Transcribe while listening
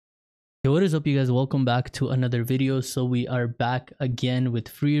Hey, what is up, you guys? Welcome back to another video. So we are back again with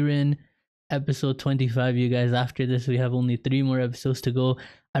Frieren, episode 25. You guys, after this we have only 3 more episodes to go.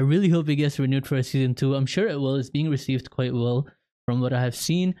 I really hope it gets renewed for a season 2. I'm sure it will. It's being received quite well from what I have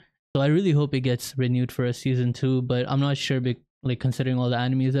seen, so I really hope it gets renewed for a season 2, but I'm not sure, like considering all the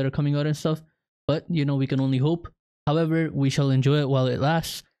animes that are coming out and stuff. But you know, we can only hope. However, we shall enjoy it while it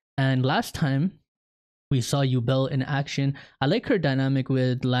lasts. And last time we saw Yubel in action. I like her dynamic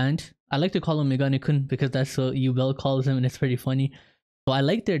with Land. I like to call him Megane-kun because that's what Yubel calls him, and it's pretty funny. So I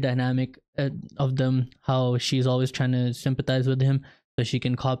like their dynamic of them, how she's always trying to sympathize with him so she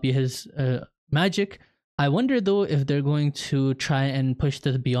can copy his magic. I wonder though if they're going to try and push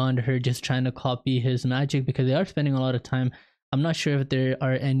this beyond her just trying to copy his magic, because they are spending a lot of time. I'm not sure if there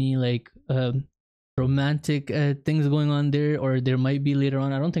are any like romantic things going on there, or there might be later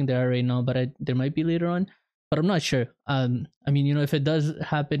on. I don't think there are right now, but there might be later on, but I'm not sure. I mean, you know, if it does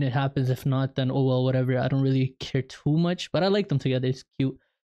happen, it happens. If not, then oh well, whatever. I don't really care too much, but I like them together. It's cute.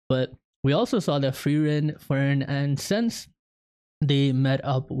 But we also saw that Frieren, Fern, and Sense, they met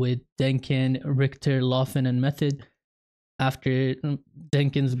up with Denkin, Richter, Loffen, and Method after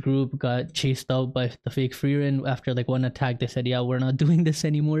Denkin's group got chased out by the fake Frieren. After like one attack, they said, yeah, we're not doing this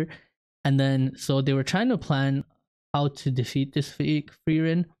anymore. And then so they were trying to plan how to defeat this fake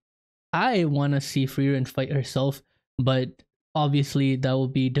Frieren. I want to see Frieren fight herself, but obviously that will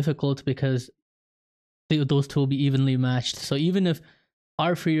be difficult because those two will be evenly matched. So even if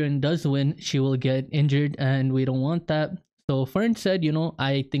our Frieren does win, she will get injured, and we don't want that. So Fern said, you know,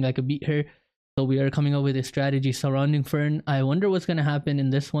 I think I could beat her. So we are coming up with a strategy surrounding Fern. I wonder what's going to happen in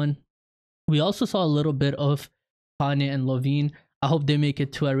this one. We also saw a little bit of Kane and Lovine. I hope they make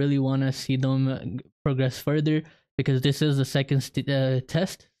it too. I really want to see them progress further, because this is the second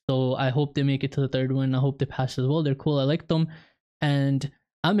test. So I hope they make it to the third one. I hope they pass as well. They're cool. I like them. And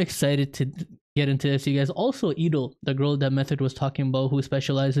I'm excited to get into this, you guys. Also, Idol, the girl that Method was talking about, who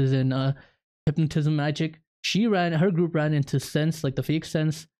specializes in hypnotism magic, her group ran into Sense, like the fake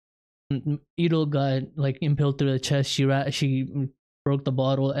Sense. Idol got like impaled through the chest. She broke the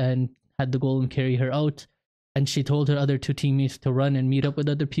bottle and had the golem carry her out. And she told her other 2 teammates to run and meet up with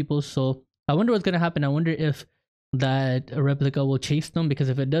other people. So I wonder what's going to happen. I wonder if that replica will chase them, because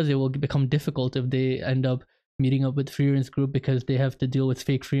if it does, it will become difficult if they end up meeting up with Frieren's group, because they have to deal with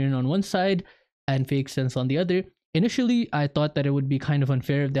fake Frieren on one side and fake Sense on the other. Initially, I thought that it would be kind of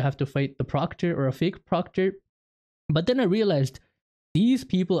unfair if they have to fight the Proctor or a fake Proctor. But then I realized these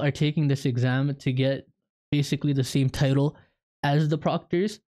people are taking this exam to get basically the same title as the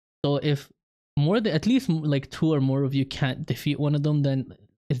Proctors. So if at least like 2 or more of you can't defeat one of them, then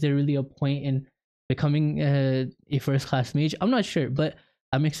is there really a point in becoming a first class mage? I'm not sure, but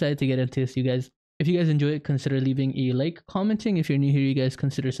I'm excited to get into this, you guys. If you guys enjoy it, consider leaving a like, commenting. If you're new here, you guys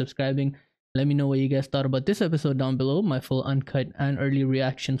consider subscribing. Let me know what you guys thought about this episode down below. My full uncut and early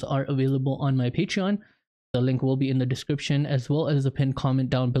reactions are available on my Patreon. The link will be in the description, as well as the pinned comment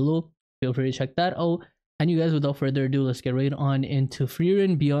down below. Feel free to check that out. And you guys, without further ado, let's get right on into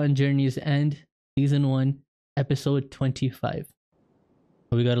Frieren Beyond Journey's End, Season 1, Episode 25.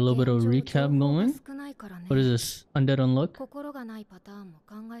 We got a little bit of recap going. What is this? Undead Unlock?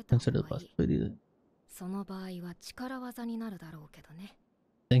 Consider the possibility.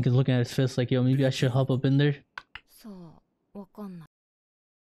 Think he's looking at his fist like, yo, maybe I should hop up in there.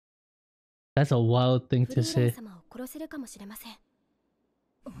 That's a wild thing to say.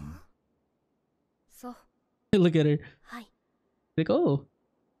 Look at her. Like, oh.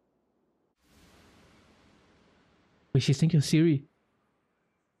 Wait, she's thinking of Siri.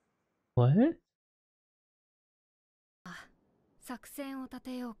 What?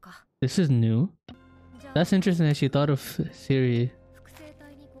 This is new. That's interesting that she thought of Siri.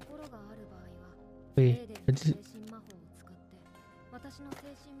 Wait,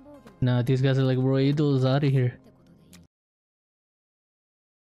 nah, these guys are like, bro, Idol's out of here.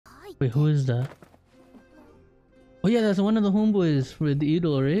 Wait, who is that? Oh yeah, that's one of the homeboys with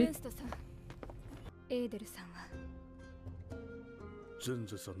Idol, right?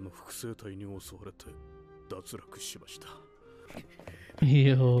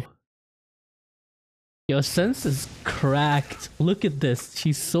 Yo, Sense is cracked. Look at this.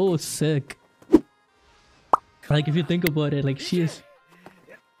 She's so sick. Like, if you think about it, like, she is...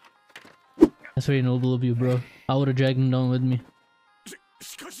 That's very noble of you, bro. I would have dragged him down with me.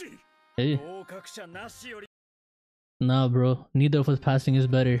 Hey. Nah, bro. Neither of us passing is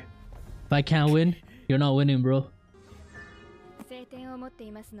better. If I can't win, you're not winning, bro.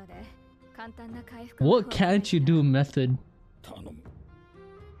 What can't you do, Method?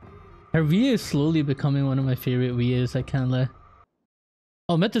 Her VA is slowly becoming one of my favorite VAs, I can't lie.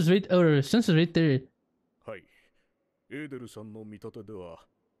 Oh, Meta's right, or Sense is right there. はい。エーデルさんの見立てでは、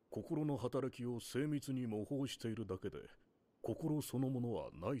心の働きを精密に模倣しているだけで、心そのものは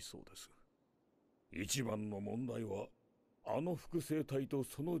ないそうです。一番の問題は、あの複製体と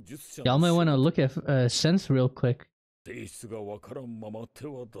その術者 Y'all の might want to 正 look at Sense real quick. 体質がわからんまま手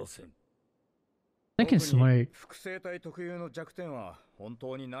は出せん。Thinking 特に smart. 複製体特有の弱点は本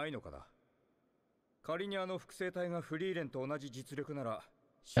当にないのかだ。仮にあの複製体がフリーレンと同じ実力なら、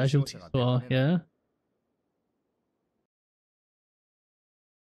死傷 Casualties 者が as 出か well, ねない。 yeah.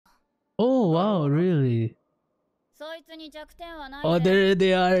 Oh, wow, really? そいつに弱点はない Oh, ぜ。 there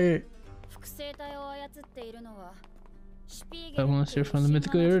they are. 複製体を操っているのはシュピーゲ That ルってい monster う from the 神 mythical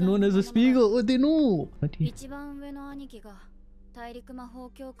話の era 時代 known の as the ものだ。 Spiegel. What they know? What do you... 一番上の兄貴が大陸魔法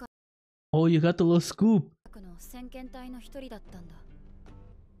協会 Oh, you got the little scoop. の先見隊の一人だったんだ。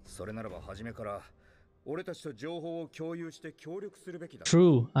それならば初めから俺たちと情報を共有して協力するべきだ。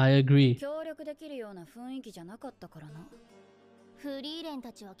 True, I agree. 協力できるような雰囲気じゃなかったからな。フリーレン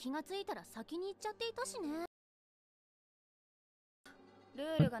たちは気がついたら先に行っちゃっていたしね。ル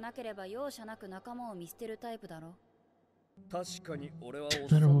ールがなければ容赦なく仲間を見捨てるタイプだろ。確かに俺はおっさ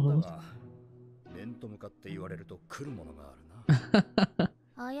んだが、面と向かって言われると来るものがあるな。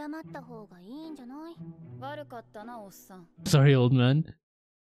謝った方がいいんじゃない？悪かったな、おっさん。 Sorry, old man.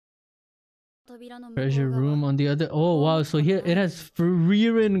 扉の向こう Treasure 側 room on the other. Oh, wow. So here it has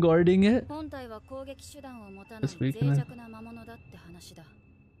Frieren guarding it. 本体は攻撃手段を持たない That's weak, 脆 man. 弱な魔物だって話だ。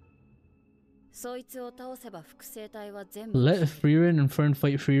そいつを倒せば複製体は全部 Let Frieren and Fern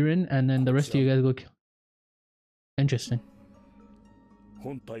fight Frieren, and then the rest of you guys go kill. Interesting.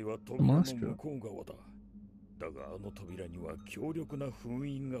 本体は扉の向こう側だ。だがあの扉には強力な封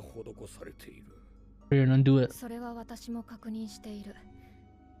印が施されている。Frieren, undo it. それは私も確認している。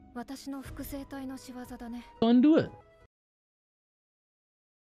私の複製体の仕業だね。Undo it.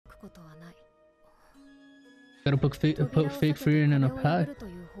 書くことはない。 Gotta put fake Frieren in a 扉を避けて壁を path. 破ると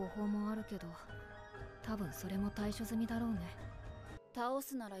いう方法もあるけど、多分それも対処済みだろうね。倒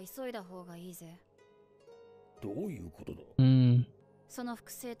すなら急いだ方がいいぜ。どういうことだ？ Hmm. その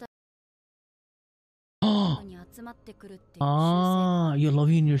複製体 Oh. に集まってくるっていう習性 Ah, you're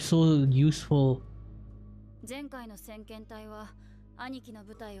loving. You're so useful. 前回の先見隊は兄貴の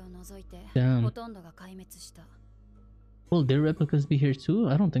部隊を除いて Damn. ほとんどが壊滅した。 Will their replicas be here too?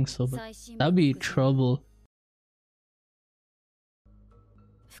 I don't think so, but 最新 that'd be 武器 trouble.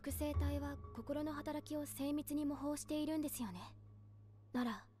 複製体は心の働きを精密に模倣しているんですよね。な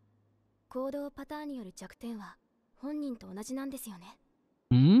ら、行動パターンによる弱点は本人と同じなんですよね。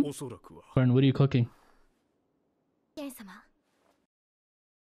 Hmm? おそらくは。 Fern, what are you cooking? ケン様。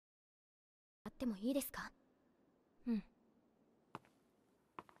あってもいいですか？うん。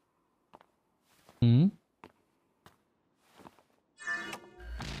 Hmm?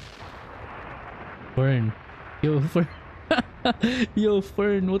 Fern. Yo, Fern. Yo,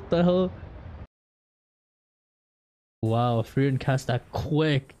 Fern, what the hell? Wow, Frieren cast that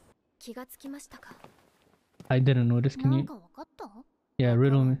quick. 気がつきましたか？ I didn't notice. な Can ん you? かわかった？ Yeah,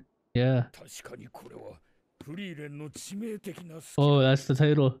 riddle me. Yeah. 確かにこれはフリーレンの致命的なスキ Oh, ル。 that's the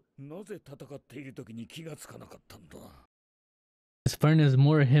title. なぜ戦っている時に気がつかなかったんだ。 This Fern is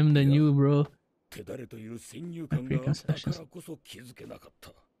more him than you, bro. 手だれという先入観があったからこそ気づけなかった。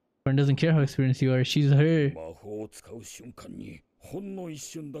 Fern doesn't care how experienced you are. She's her. 魔法を使う瞬間にほんの一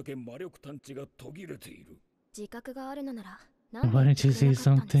瞬だけ魔力探知が途切れている。自覚があるのなら、なんで Why 言っ didn't て you くれ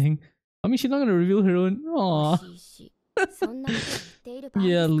say なかったんです？ something? I mean, she's not gonna reveal her own. Aww. 惜しいし、そんなこと言っている場合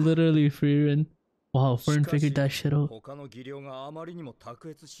Yeah, ですか？ literally, Frieren. Wow, Fern しかし figured that shit out. 他の技量があまりにも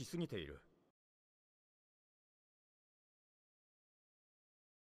卓越しすぎている。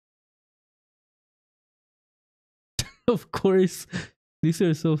 Of course. These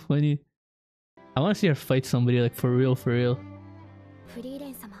are so funny. I want to see her fight somebody, like, for real, for real. フリーレ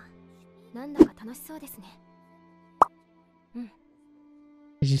ン様、なんだか楽しそうですね。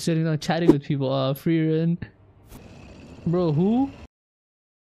 She's sitting down chatting with people. Frieren. Bro, who?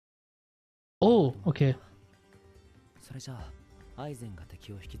 Oh, okay. それじゃあアイゼンが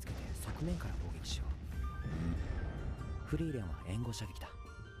敵を引きつけて側面から攻撃しよう。フリーレンは援護射撃だ。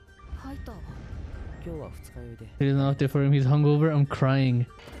ハイターは今日は二日酔いで It isn't out there for him. He's hungover. I'm crying.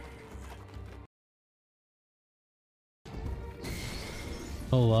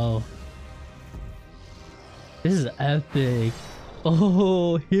 Oh, wow. This is epic.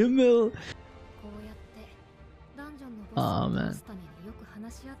 Oh, Himmel. こうやってダンジョンのボス Aw, を man. 倒すためによく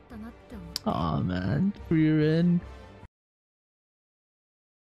話し合ったなって思って。 Aw, man. Frieren.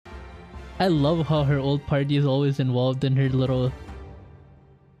 I love how her old party is always involved in her little...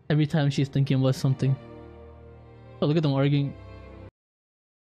 Every time she's thinking about something. Oh, look at them arguing.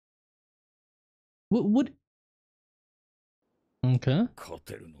 What? Okay. 勝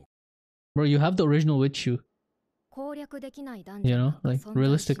てるの Bro, you have the original with you. 攻略できないダンジ You ョンな know, んか like 存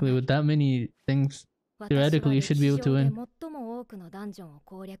在し realistically, ない with that many things, 私は theoretically, you 歴 should be 史 able 上 to で win. 最も多くのダンジョンを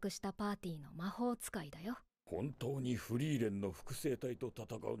攻略したパーティーの魔法使いだよ。本当にフリーレンの複製体と戦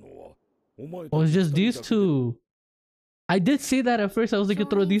うのはお前 Oh, た it's ち just 二 these 人だけで two. I did say that at first. I was like, you 少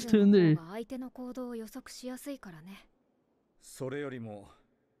throw 人 these 数 two in の方 there. が相手の行動を予測しやすいからね。それよりも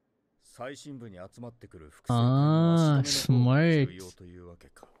最新部に集まってくる複製体の足止めの方が重要というわけ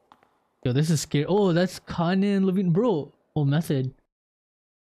か。 Yo, this is scary. Oh, that's Conan Levine. Bro. Oh, method.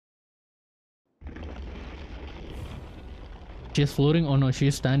 She's floating? Oh no,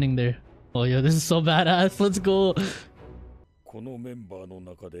 she's standing there. Oh, yo, this is so badass. Let's go. このメンバーの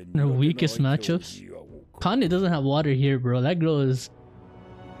中で Their weakest matchups. Conan doesn't have water here, bro. That girl is.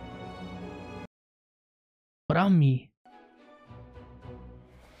 Brahmi.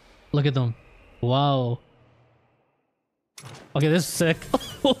 Look at them. Wow. Okay, this is sick.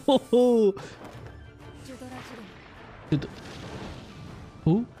 Dude.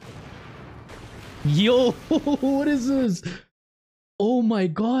 Who? Yo, what is this? Oh my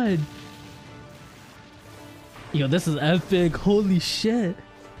god. Yo, this is epic. Holy shit.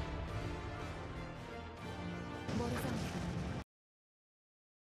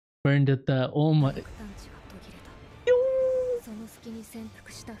 Burned at that. Oh my.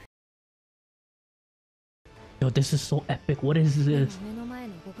 Yo, this is so epic. What is this?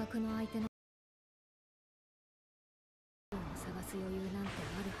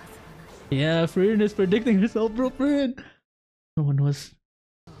 Yeah, Frieren is predicting herself, bro. Frieren. No one knows.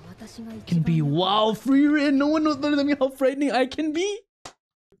 Can be. Wow, Frieren. No one knows better than me how frightening I can be.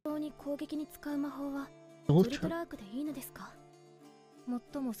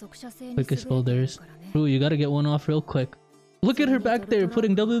 Quickest builders. Bro, you gotta get one off real quick. Look at her back there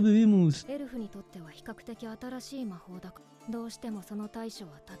putting WWE moves.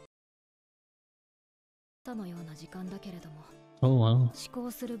 Oh wow.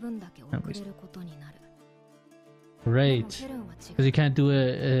 Right. Because you can't do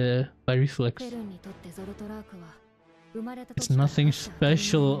it by reflex. It's nothing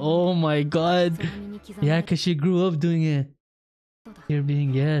special. Oh my god. Yeah, because she grew up doing it. You're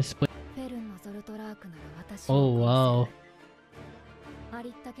being yes, but oh wow.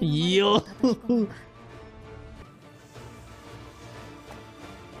 Yo.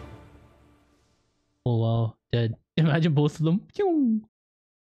 Oh wow, dead. Imagine both of them.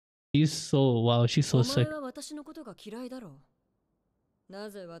 She's so wow, she's so sick.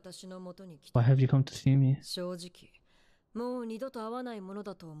 Why have you come to see me?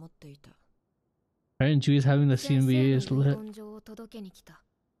 Aren't you having the CMBA is lit?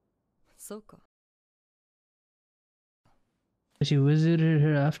 She visited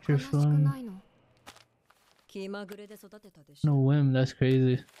her after from no whim, that's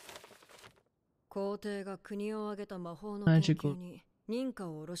crazy. Magical.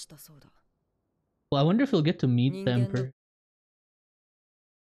 Well, I wonder if we'll get to meet the Emperor.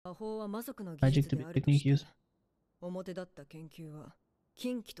 Magic to be technique used.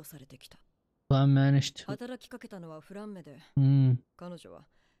 Flam managed to.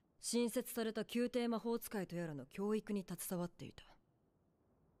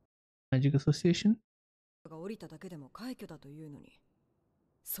 Magic Association?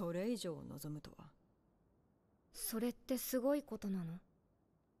 それってすごいことなの？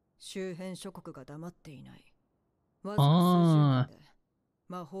周辺諸国が黙っていない。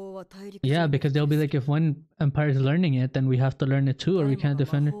 Yeah, because they'll be like, if one empire is learning it, then we have to learn it too, or we can't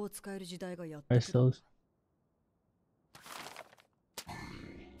defend it ourselves.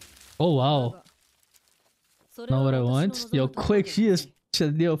 Oh wow. Know what I want? Yo, quick, she is.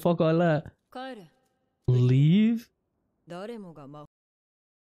 Yo, fuck all that. Leave? That'd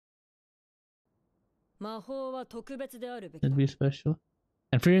be special.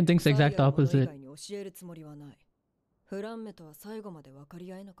 And Frieren thinks the exact opposite.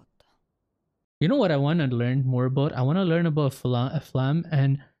 You know what I want to learn more about? I want to learn about Flam,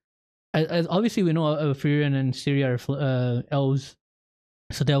 and as obviously we know Frieren and Syria are elves,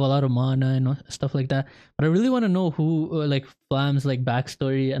 so they have a lot of mana and stuff like that. But I really want to know who like Flam's like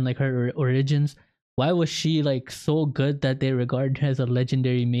backstory and like her origins. Why was she like so good that they regard her as a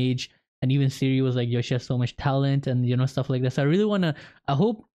legendary mage? And even Siri was like, yo, she has so much talent and, you know, stuff like this. So I really want to, I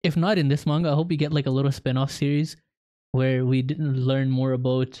hope, if not in this manga, I hope we get like a little spin-off series where we learn more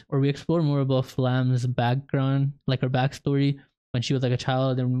about, or we explore more about Flam's background, like her backstory when she was like a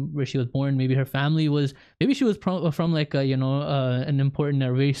child and where she was born. Maybe her family was, maybe she was from like a, you know, an important,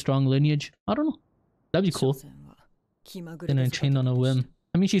 very strong lineage. I don't know. That'd be cool. Then I trained on a whim.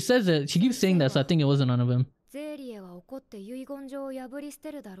 I mean, she says it. She keeps saying that, so I think it wasn't none of him. ゼーリエは怒って遺言状を破り捨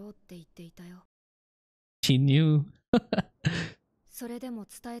てるだろうって言っていたよ。 She knew. それでも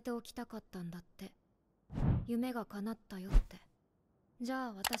伝えておきたかったんだって。夢が叶ったよって。じゃ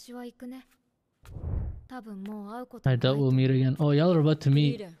あ私は行くね。多分もう会うことは I ない doubt と we'll meet again. Oh, y'all are about to フ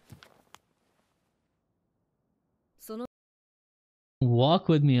リー meet. レン。その Walk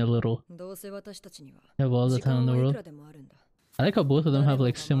with me a little. どうせ私たちには Have all the 時 time 間 in the はいく world. らでもあるんだ。 I like how both of them 誰 have も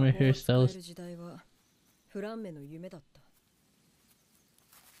like が similar 魔法を使え hairstyles. る時代はフランメの夢だった。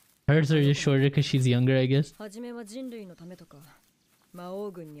 Hers are just shorter because she's younger, I guess. 初めは人類のためとか魔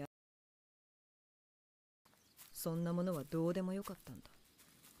王軍にそんなものはどうでもよかったんだ。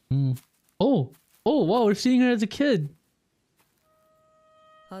 Oh, wow, we're seeing her as a kid.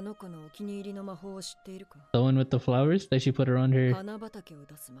 あの子のお気に入りの魔法を知っているか？ The one with the flowers that she put around her. 花畑を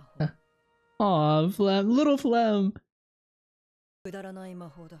出す魔法。 Aw, Flam, little Flam. くだらない魔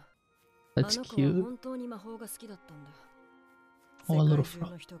法だ。 That's あの子は cute. 本当に魔法が好きだったんだ。 Oh, 世 a 界 little 中 frog.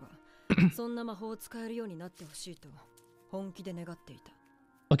 の人がそんな魔法を使えるようになってほしいと本気で願っていた。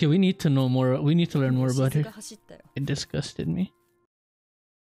 Okay, we need to know more. We need to learn more about 静 her. が走ったよ。 It disgusted me.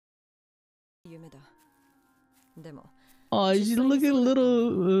 夢だ。でも Oh, she's looking a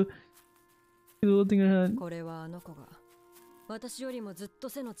little. She's holding her hand. これはあの子が私よりもずっと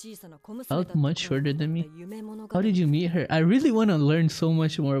背の小さな小娘だ Out った頃 much shorter than me. の夢物語。 How did you meet her? I really want to learn so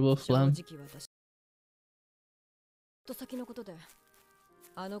much more about 正 Flam. 直私と先のことで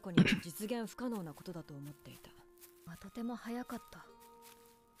あの子には実現不可能なことだと思っていた。とても早かった。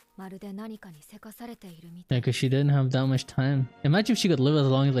まるで何かにせかされているみた Yeah, い。 because she didn't have that much time. Imagine if she could live as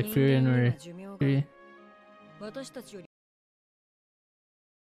long as like 人 Frieren 間に or は寿命がある Frieren. 私たちより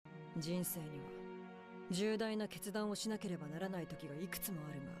人生には重大な決断をしなければならない時がいくつも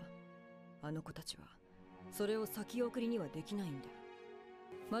あるが、あの子たちはそれを先送りにはできないんだ。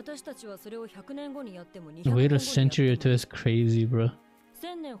私たちはそれを100年後にやっても200年後に Wait や a って century or も two is crazy, bro.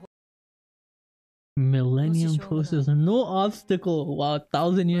 1000年ほ Millennium process, no obstacle. Wow,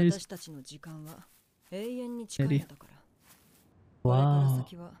 1,000 years. 私たちの時間は永遠に近いのだから。これから Wow.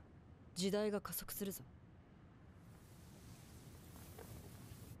 先は時代が加速するぞ。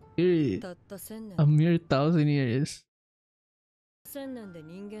 Dude, たった1000 a 年 mere 1,000 years. 1000年で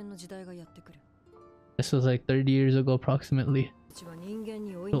人間の時代がやってくる。 This was like 30 years ago, approximately. うちは人間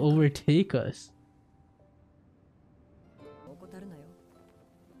に追い To 抜かれ overtake us. 怠るなよ。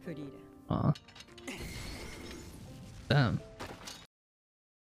フリーレン。 Aw. Damn.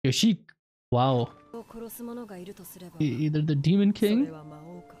 Yo, she. Wow. を殺す者がいるとすれば、 Either the Demon それ King は魔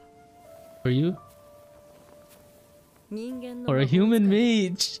王か。 or you 人間の or a 魔法 human 使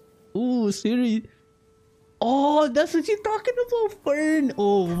い mage. Ooh, Siri. Oh, that's what she's talking about, Fern.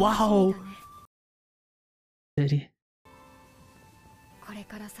 Oh, 楽 wow. しみだね。 Siri. これ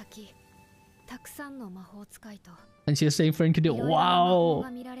から先、たくさんの魔法使いと And she was saying Fern could い do ろ it. いろな魔法 Wow.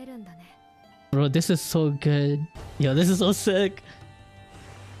 が見られるんだね。 Bro, this is so good. Yo, this is so sick.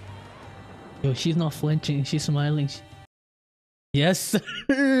 Yo, she's not flinching. She's smiling. Yes,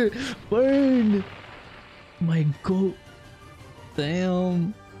 sir. Burn. My goat.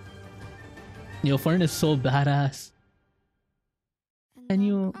 Damn. Yo, Fern is so badass. And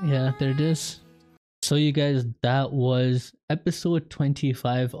you, yeah, there it is. So you guys, that was episode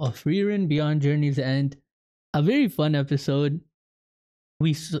 25 of Frieren Beyond Journey's End. A very fun episode.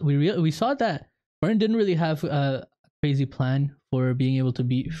 We saw that Fern didn't really have a crazy plan for being able to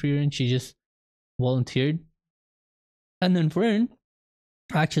beat Frieren. She just volunteered, and then Fern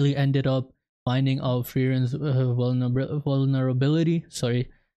actually ended up finding out Frieren's vulnerability.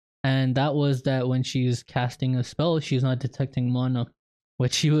 Sorry, and that was that when she's casting a spell, she's not detecting mana,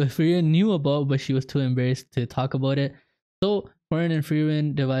 which Frieren knew about, but she was too embarrassed to talk about it. So Fern and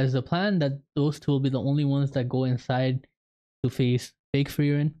Frieren devised a plan that those two will be the only ones that go inside to face fake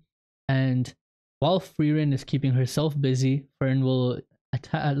Frieren, and while Frieren is keeping herself busy, Fern will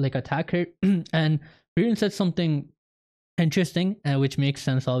attack her. And Frieren said something interesting, which makes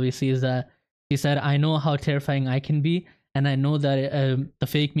sense. Obviously, is that she said, "I know how terrifying I can be, and I know that the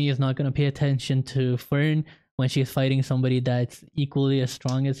fake me is not gonna pay attention to Fern when she's fighting somebody that's equally as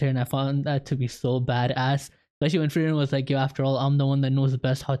strong as her." And I found that to be so badass, especially when Frieren was like, "Yo, after all, I'm the one that knows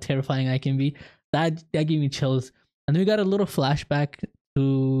best how terrifying I can be." That gave me chills. And then we got a little flashback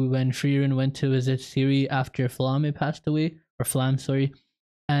to when Frieren went to visit Ciri after Flamme passed away, or Flam, sorry.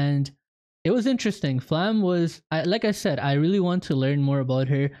 And it was interesting. Flam was, like I said, I really want to learn more about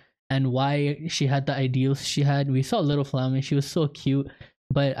her and why she had the ideals she had. We saw little Flamme, she was so cute,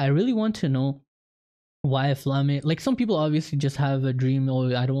 but I really want to know why Flamme, like some people obviously just have a dream, oh,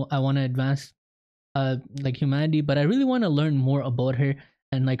 I want to advance like humanity, but I really want to learn more about her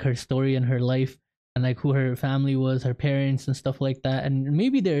and like her story and her life and like who her family was, her parents and stuff like that. And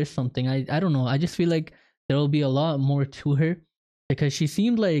maybe there is something. I don't know. I just feel like there will be a lot more to her because she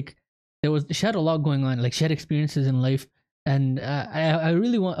seemed like she had a lot going on. Like she had experiences in life, and I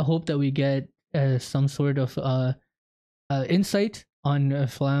really hope that we get some sort of insight on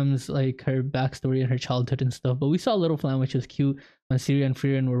Flam's like her backstory and her childhood and stuff. But we saw little Flam, which was cute, when Syria and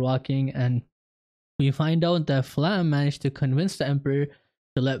Frieren were walking, and we find out that Flam managed to convince the Emperor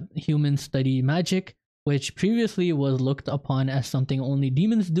to let humans study magic, which previously was looked upon as something only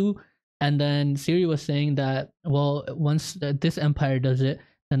demons do. And then Siri was saying that, well, once this empire does it,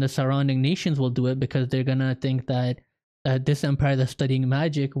 then the surrounding nations will do it because they're gonna think that this empire that's studying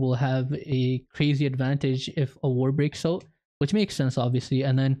magic will have a crazy advantage if a war breaks out, which makes sense, obviously.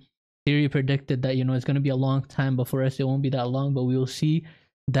 And then Siri predicted that, it's gonna be a long time, but for us, it won't be that long, but we will see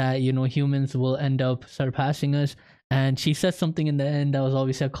that, humans will end up surpassing us. And she said something in the end that was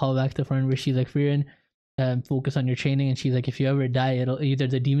obviously a callback to Frieren, where she's like, Frieren, focus on your training. And she's like, if you ever die, it'll either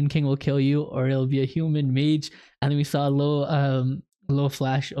the Demon King will kill you or it'll be a human mage. And then we saw a low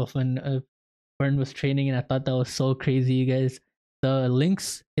flash of when Frieren was training, and I thought that was so crazy, you guys. The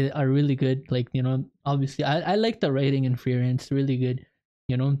links are really good. Like, obviously I like the writing in Frieren. It's really good.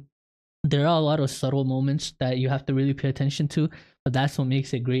 There are a lot of subtle moments that you have to really pay attention to, but that's what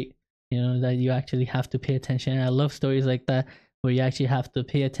makes it great. That you actually have to pay attention. And I love stories like that where you actually have to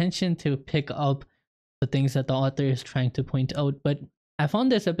pay attention to pick up the things that the author is trying to point out. But I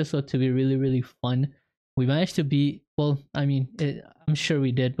found this episode to be really, really fun. We managed to be, well, I mean, I'm sure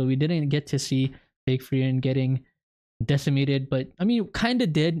we did, but we didn't get to see Big Frieren getting decimated. But I mean, kind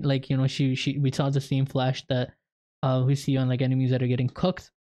of did. Like, we saw the same flash that we see on like enemies that are getting cooked.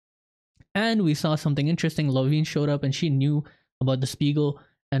 And we saw something interesting. Lovine showed up and she knew about the Spiegel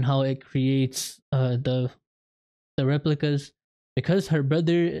and how it creates the replicas, because her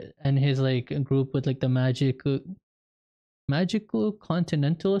brother and his like group with like the magical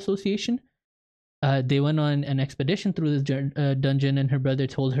continental association, they went on an expedition through this dungeon, and her brother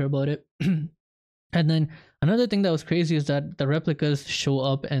told her about it. And then another thing that was crazy is that the replicas show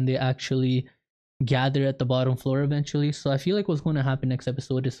up and they actually gather at the bottom floor eventually. So I feel like what's going to happen next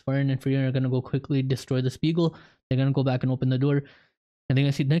episode is Frieren and Frieren are going to go quickly destroy the Spiegel. They're going to go back and open the door, and they're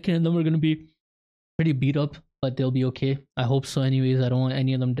going to see Nick and them are going to be pretty beat up, but they'll be okay. I hope so anyways. I don't want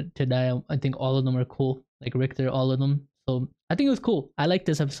any of them to die. I think all of them are cool. Like Richter, all of them. So I think it was cool. I like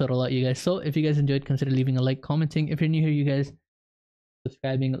this episode a lot, you guys. So if you guys enjoyed, consider leaving a like, commenting. If you're new here, you guys,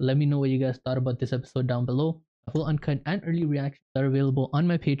 subscribing. Let me know what you guys thought about this episode down below. Full uncut and early reactions are available on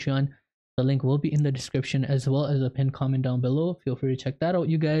my Patreon. The link will be in the description, as well as a pinned comment down below. Feel free to check that out,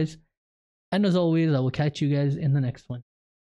 you guys. And as always, I will catch you guys in the next one.